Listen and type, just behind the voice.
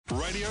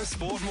Radio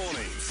Sport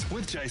Mornings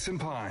with Jason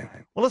Pine.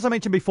 Well, as I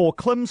mentioned before,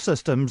 Clim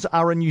Systems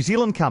are a New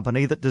Zealand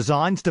company that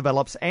designs,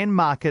 develops and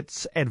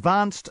markets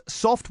advanced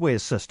software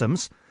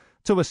systems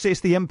to assess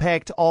the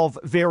impact of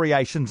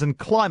variations in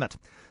climate.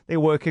 They're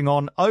working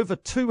on over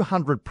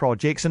 200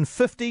 projects in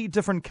 50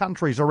 different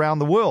countries around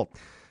the world.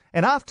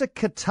 And after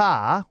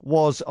Qatar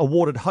was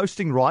awarded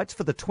hosting rights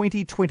for the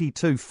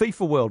 2022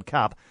 FIFA World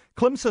Cup,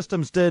 Clim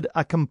Systems did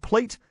a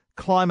complete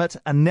climate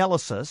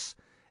analysis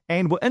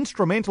and were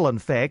instrumental, in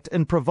fact,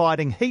 in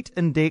providing heat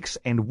index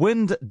and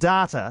wind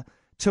data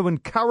to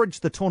encourage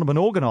the tournament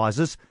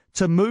organisers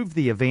to move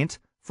the event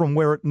from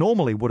where it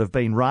normally would have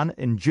been run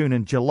in June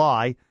and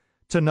July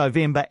to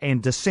November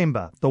and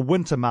December, the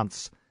winter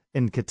months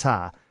in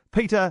Qatar.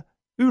 Peter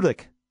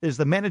Ulich is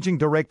the Managing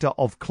Director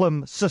of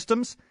Clim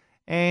Systems,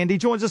 and he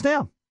joins us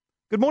now.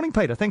 Good morning,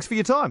 Peter. Thanks for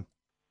your time.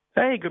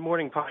 Hey, good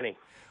morning, Piney.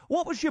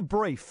 What was your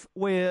brief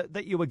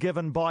that you were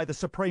given by the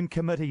Supreme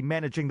Committee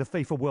managing the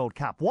FIFA World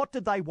Cup? What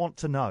did they want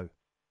to know?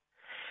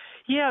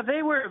 Yeah,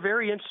 they were a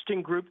very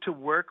interesting group to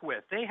work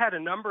with. They had a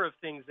number of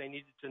things they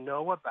needed to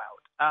know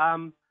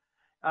about.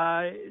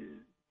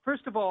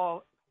 First of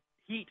all,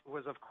 heat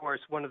was, of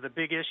course, one of the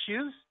big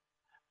issues,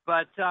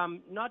 but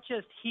not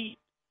just heat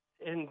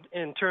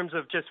in terms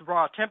of just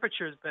raw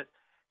temperatures, but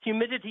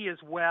humidity as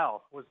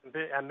well was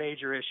a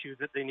major issue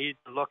that they needed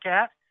to look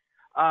at.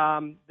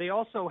 They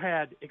also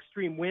had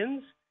extreme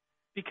winds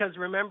because,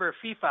 remember,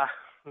 FIFA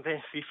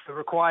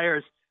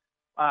requires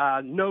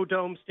no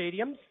dome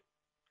stadiums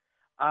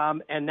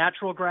and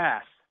natural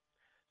grass.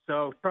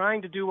 So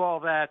trying to do all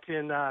that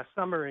in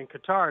summer in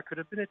Qatar could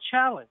have been a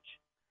challenge.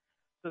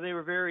 So they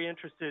were very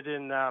interested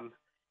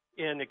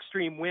in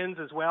extreme winds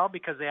as well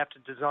because they have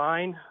to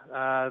design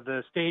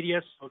the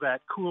stadia so that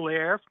cool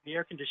air from the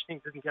air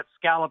conditioning doesn't get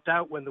scalloped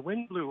out when the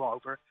wind blew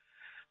over.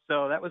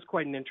 So that was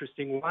quite an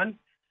interesting one.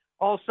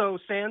 Also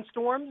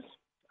sandstorms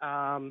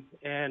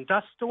and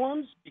dust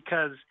storms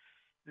because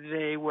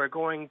they were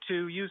going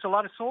to use a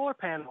lot of solar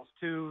panels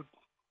to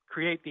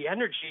create the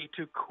energy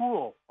to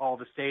cool all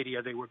the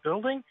stadia they were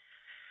building.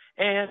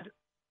 And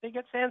they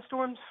get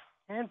sandstorms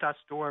and dust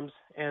storms,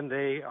 and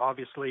they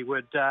obviously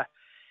would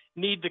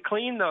need to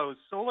clean those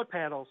solar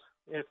panels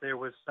if there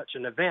was such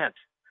an event.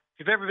 If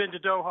you've ever been to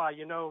Doha,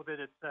 you know that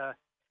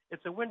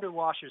it's a window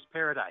washer's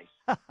paradise.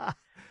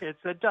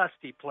 It's a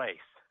dusty place.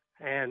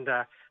 And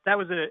that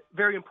was a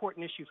very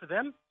important issue for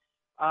them.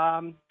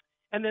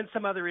 And then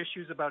some other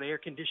issues about air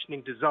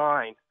conditioning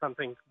design,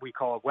 something we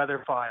call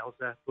weather files,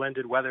 a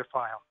blended weather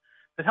file,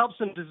 that helps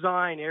them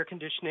design air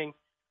conditioning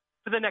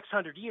for the next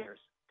 100 years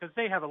because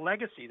they have a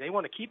legacy. They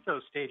want to keep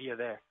those stadia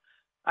there.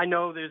 I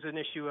know there's an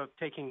issue of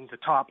taking the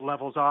top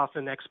levels off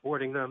and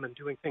exporting them and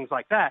doing things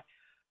like that,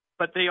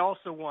 but they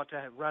also want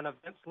to run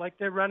events like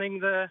they're running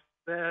the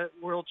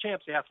World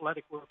Champs, the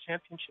Athletic World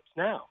Championships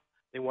now.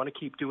 They want to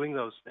keep doing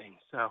those things.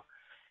 So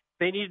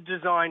they need to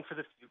design for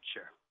the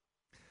future.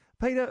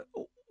 Peter,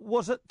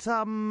 was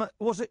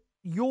it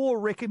your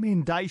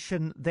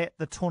recommendation that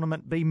the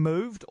tournament be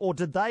moved, or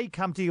did they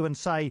come to you and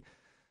say,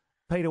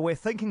 Peter, we're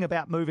thinking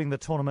about moving the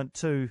tournament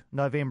to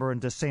November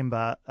and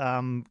December.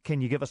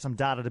 Can you give us some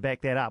data to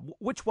back that up?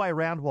 Which way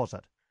around was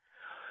it?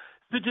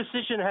 The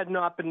decision had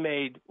not been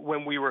made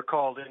when we were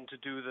called in to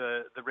do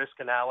the risk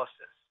analysis.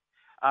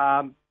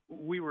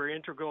 We were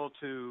integral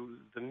to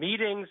the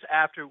meetings.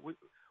 After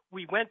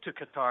we went to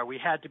Qatar, we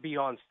had to be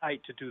on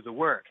site to do the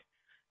work.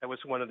 That was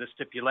one of the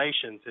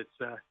stipulations.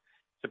 It's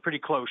a pretty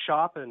close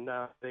shop, and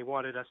they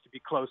wanted us to be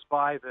close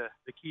by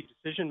the key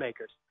decision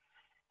makers.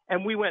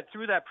 And we went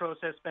through that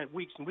process, spent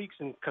weeks and weeks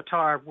in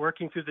Qatar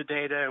working through the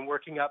data and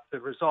working up the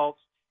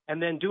results,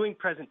 and then doing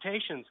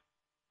presentations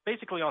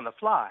basically on the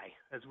fly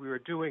as we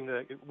were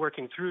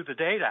working through the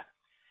data.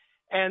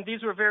 And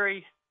these were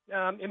very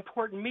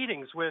important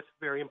meetings with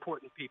very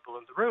important people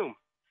in the room.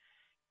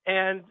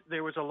 And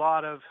there was a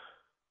lot of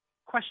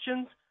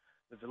questions,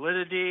 the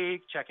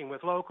validity, checking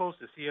with locals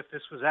to see if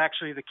this was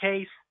actually the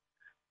case,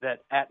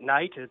 that at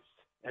night it's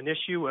an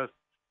issue of,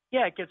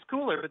 yeah, it gets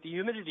cooler, but the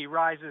humidity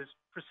rises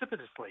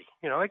precipitously.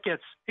 You know, it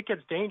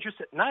gets dangerous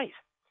at night.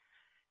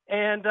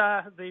 And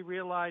they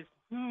realized,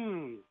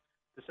 the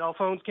cell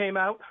phones came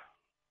out.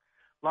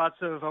 Lots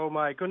of, oh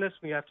my goodness,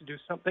 we have to do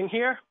something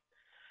here.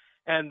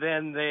 And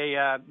then they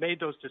made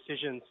those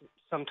decisions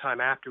sometime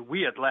after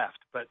we had left,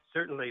 but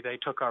certainly they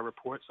took our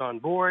reports on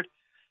board.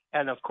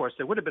 And of course,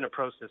 there would have been a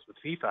process with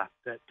FIFA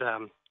that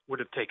would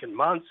have taken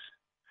months,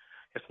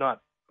 if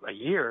not a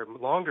year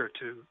longer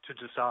to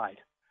decide.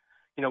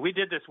 You know, we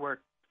did this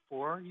work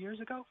 5 years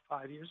ago,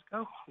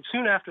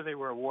 soon after they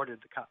were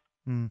awarded the cup.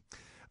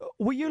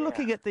 Were you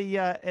looking at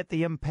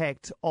the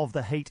impact of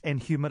the heat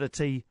and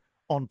humidity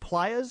on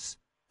players,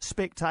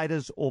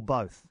 spectators, or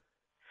both?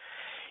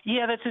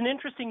 Yeah, that's an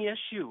interesting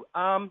issue.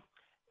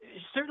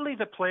 Certainly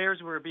the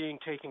players were being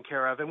taken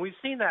care of, and we've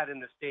seen that in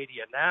the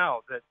stadia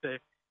now, that the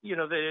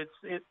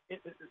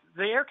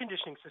air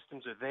conditioning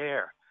systems are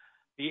there.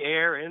 The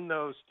air in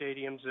those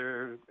stadiums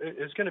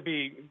is going to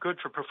be good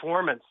for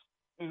performance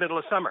in the middle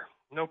of summer.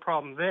 No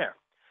problem there.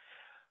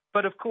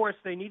 But, of course,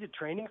 they needed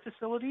training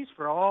facilities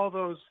for all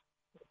those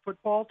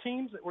football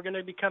teams that were going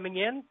to be coming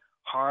in,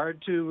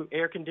 hard to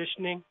air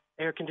condition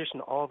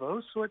all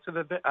those sorts of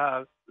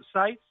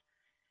sites.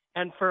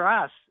 And for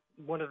us,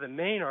 one of the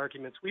main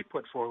arguments we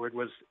put forward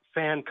was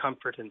fan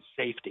comfort and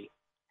safety.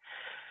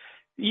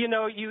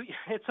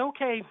 It's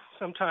okay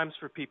sometimes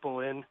for people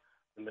in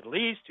the Middle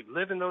East who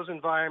live in those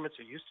environments,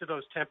 are used to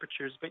those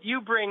temperatures, but you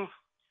bring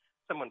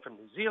someone from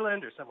New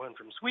Zealand or someone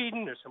from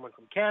Sweden or someone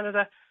from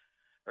Canada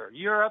or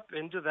Europe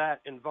into that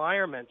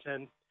environment,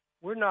 and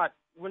we're not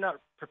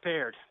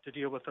prepared to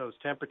deal with those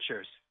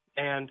temperatures.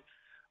 And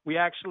we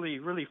actually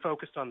really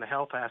focused on the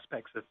health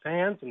aspects of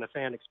fans and the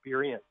fan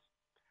experience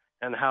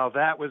and how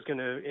that was going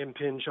to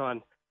impinge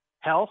on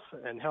health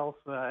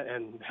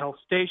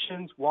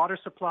stations, water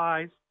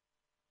supplies,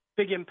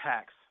 big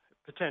impacts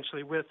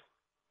potentially with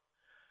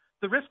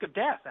the risk of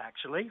death,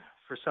 actually,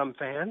 for some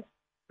fans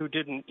who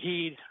didn't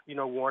heed,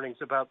 warnings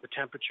about the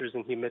temperatures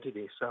and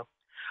humidity. So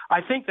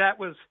I think that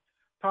was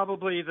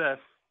probably the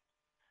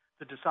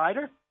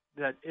decider,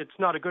 that it's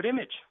not a good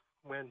image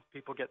when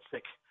people get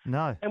sick.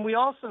 No. And we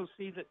also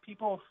see that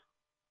people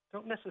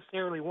don't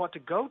necessarily want to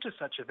go to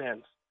such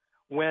events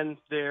when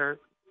there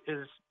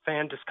is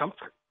fan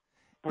discomfort.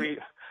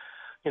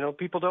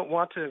 People don't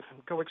want to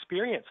go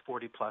experience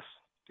 40-plus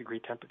degree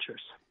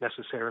temperatures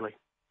necessarily.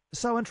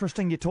 So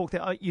interesting. You talk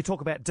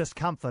about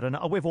discomfort, and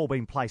we've all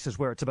been places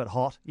where it's a bit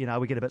hot.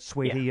 We get a bit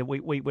sweaty. Yeah.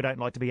 We don't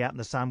like to be out in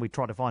the sun. We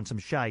try to find some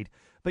shade.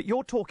 But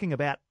you're talking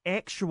about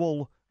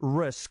actual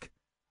risk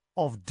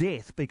of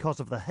death because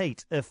of the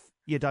heat if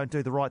you don't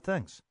do the right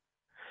things.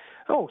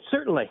 Oh,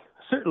 certainly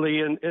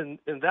in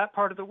that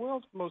part of the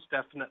world, most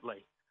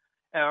definitely,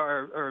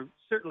 or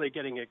certainly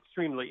getting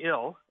extremely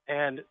ill,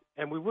 and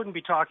we wouldn't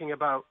be talking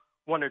about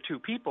one or two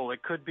people.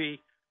 It could be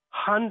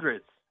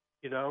hundreds,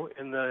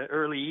 in the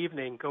early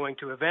evening going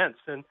to events,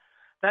 and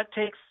that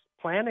takes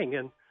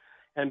planning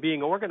and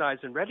being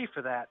organized and ready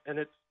for that, and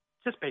it's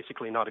just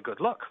basically not a good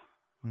look.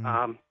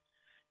 So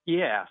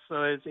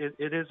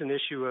it is an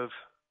issue of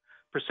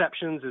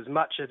perceptions as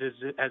much as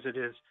it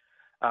is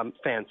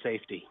fan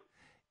safety.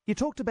 You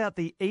talked about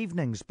the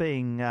evenings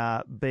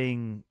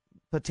being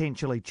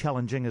potentially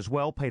challenging as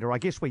well, Peter. I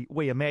guess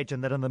we imagine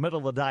that in the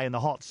middle of the day in the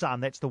hot sun,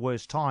 that's the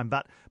worst time.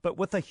 But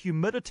with the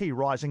humidity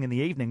rising in the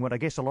evening, when I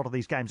guess a lot of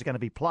these games are going to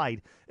be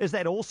played, is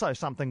that also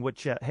something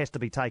which has to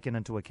be taken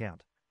into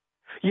account?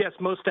 Yes,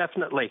 most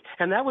definitely.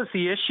 And that was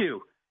the issue.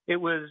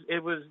 It was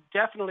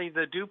definitely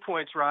the dew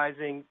points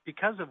rising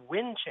because of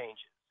wind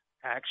changes,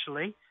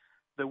 actually.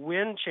 The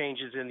wind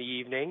changes in the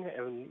evening,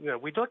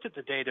 and we looked at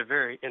the data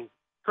in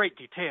great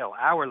detail,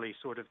 hourly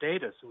sort of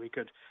data, so we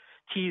could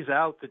tease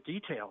out the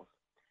details.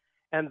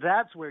 And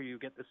that's where you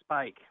get the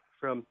spike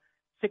from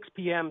 6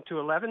 p.m. to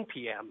 11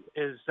 p.m.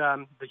 is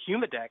the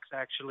humidex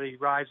actually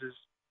rises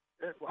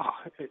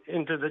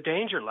into the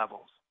danger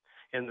levels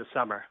in the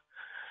summer.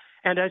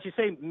 And as you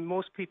say,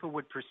 most people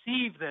would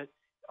perceive that,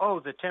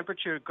 the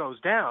temperature goes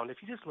down. If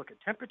you just look at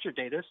temperature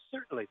data,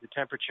 certainly the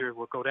temperature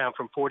will go down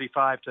from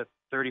 45 to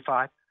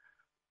 35,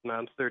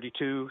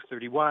 32,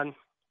 31.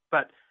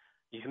 But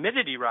the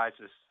humidity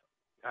rises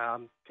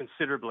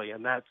considerably,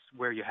 and that's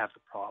where you have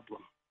the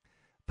problem.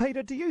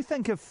 Peter, do you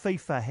think if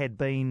FIFA had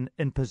been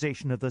in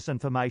possession of this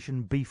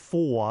information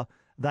before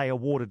they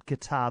awarded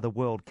Qatar the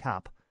World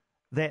Cup,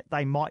 that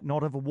they might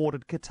not have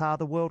awarded Qatar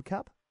the World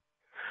Cup?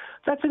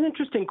 That's an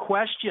interesting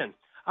question.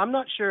 I'm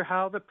not sure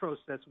how the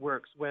process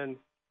works when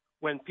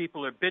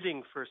people are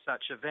bidding for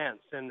such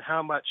events and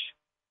how much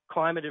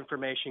climate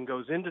information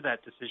goes into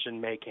that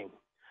decision making.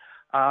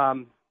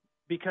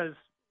 Because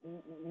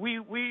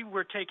we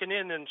were taken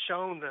in and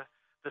shown the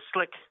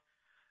slick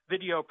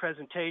video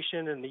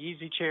presentation and the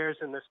easy chairs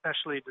in the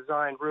specially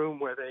designed room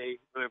where they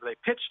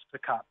pitched the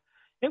cup.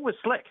 It was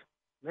slick.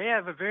 They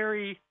have a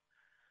very,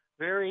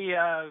 very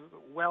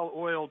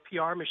well-oiled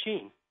PR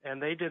machine,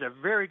 and they did a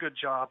very good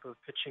job of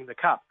pitching the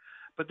cup.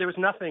 But there was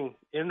nothing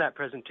in that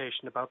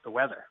presentation about the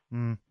weather.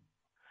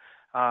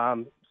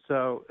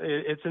 So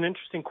it's an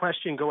interesting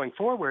question going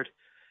forward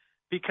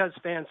because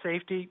fan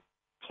safety,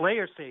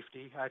 player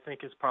safety, I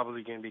think is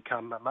probably going to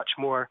become a much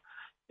more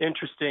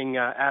interesting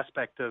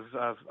aspect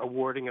of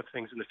awarding of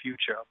things in the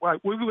future. Well,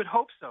 we would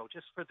hope so,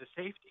 just for the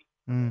safety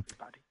of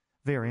everybody.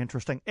 Very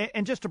interesting.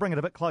 And just to bring it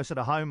a bit closer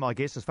to home, I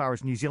guess, as far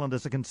as New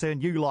Zealanders are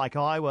concerned, you, like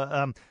I,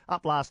 were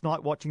up last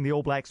night watching the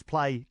All Blacks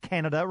play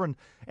Canada,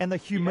 and the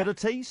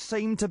humidity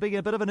seemed to be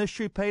a bit of an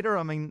issue, Peter.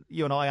 I mean,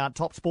 you and I aren't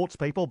top sports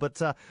people, but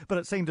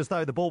it seemed as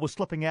though the ball was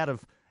slipping out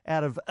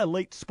of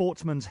elite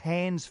sportsmen's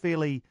hands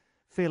fairly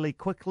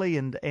quickly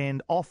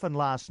and often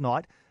last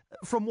night.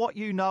 From what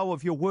you know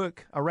of your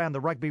work around the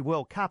Rugby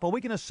World Cup, are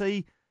we going to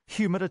see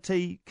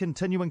humidity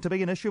continuing to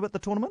be an issue at the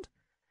tournament?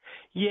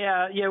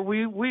 Yeah,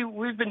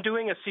 we've been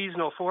doing a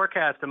seasonal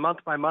forecast, a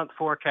month-by-month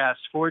forecast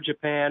for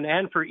Japan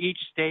and for each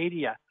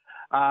stadia,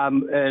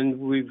 and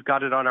we've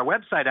got it on our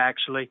website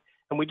actually.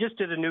 And we just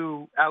did a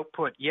new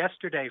output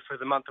yesterday for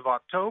the month of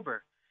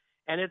October,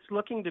 and it's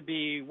looking to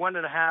be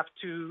 1.5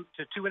 to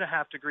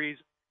 2.5 degrees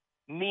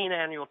mean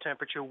annual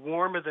temperature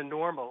warmer than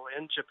normal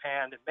in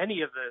Japan and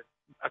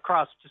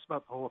across just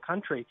about the whole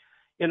country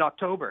in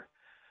October.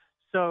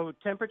 So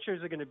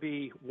temperatures are going to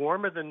be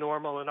warmer than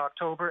normal in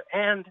October,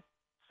 and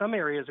some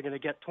areas are going to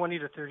get 20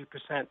 to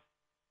 30%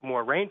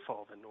 more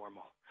rainfall than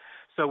normal.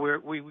 So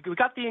we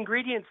got the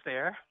ingredients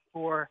there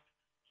for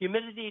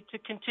humidity to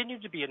continue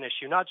to be an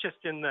issue, not just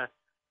in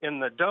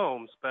the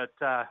domes, but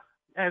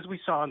as we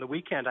saw on the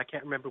weekend. I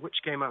can't remember which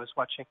game I was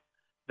watching.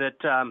 That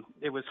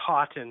it was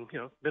hot in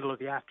middle of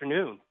the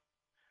afternoon.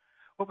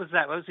 What was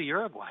that? It was the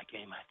Uruguay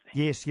game, I think.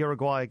 Yes,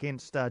 Uruguay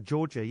against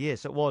Georgia.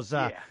 Yes, it was.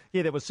 Yeah,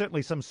 there was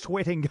certainly some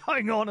sweating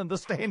going on in the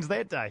stands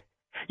that day.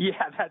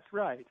 Yeah, that's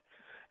right.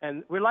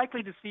 And we're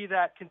likely to see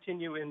that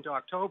continue into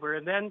October.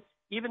 And then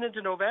even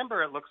into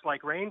November, it looks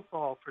like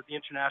rainfall for the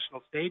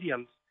international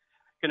stadiums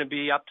going to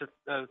be up to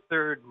a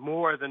third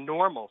more than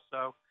normal.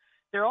 So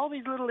there are all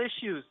these little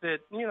issues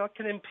that,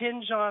 can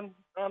impinge on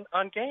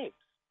games.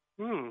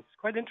 It's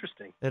quite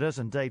interesting. It is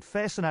indeed.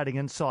 Fascinating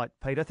insight,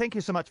 Peter. Thank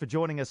you so much for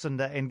joining us and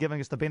giving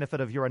us the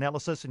benefit of your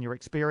analysis and your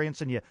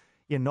experience and your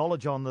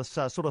knowledge on this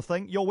sort of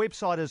thing. Your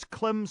website is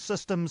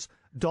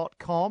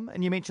climsystems.com,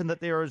 and you mentioned that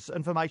there is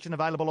information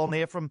available on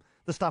there from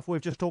the stuff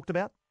we've just talked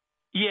about.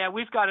 Yeah,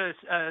 we've got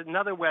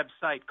another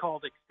website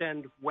called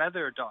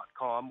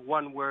extendweather.com,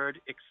 one word,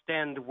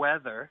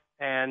 extendweather,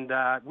 and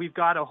we've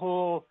got a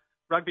whole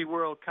Rugby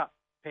World Cup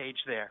page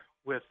there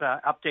with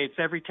updates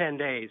every 10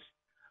 days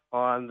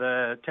on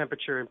the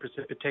temperature and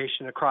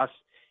precipitation across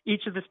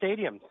each of the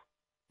stadiums.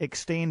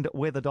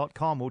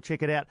 Extendweather.com. We'll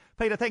check it out.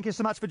 Peter, thank you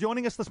so much for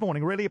joining us this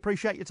morning. Really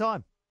appreciate your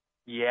time.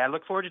 Yeah,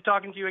 look forward to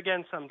talking to you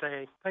again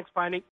someday. Thanks, Piney.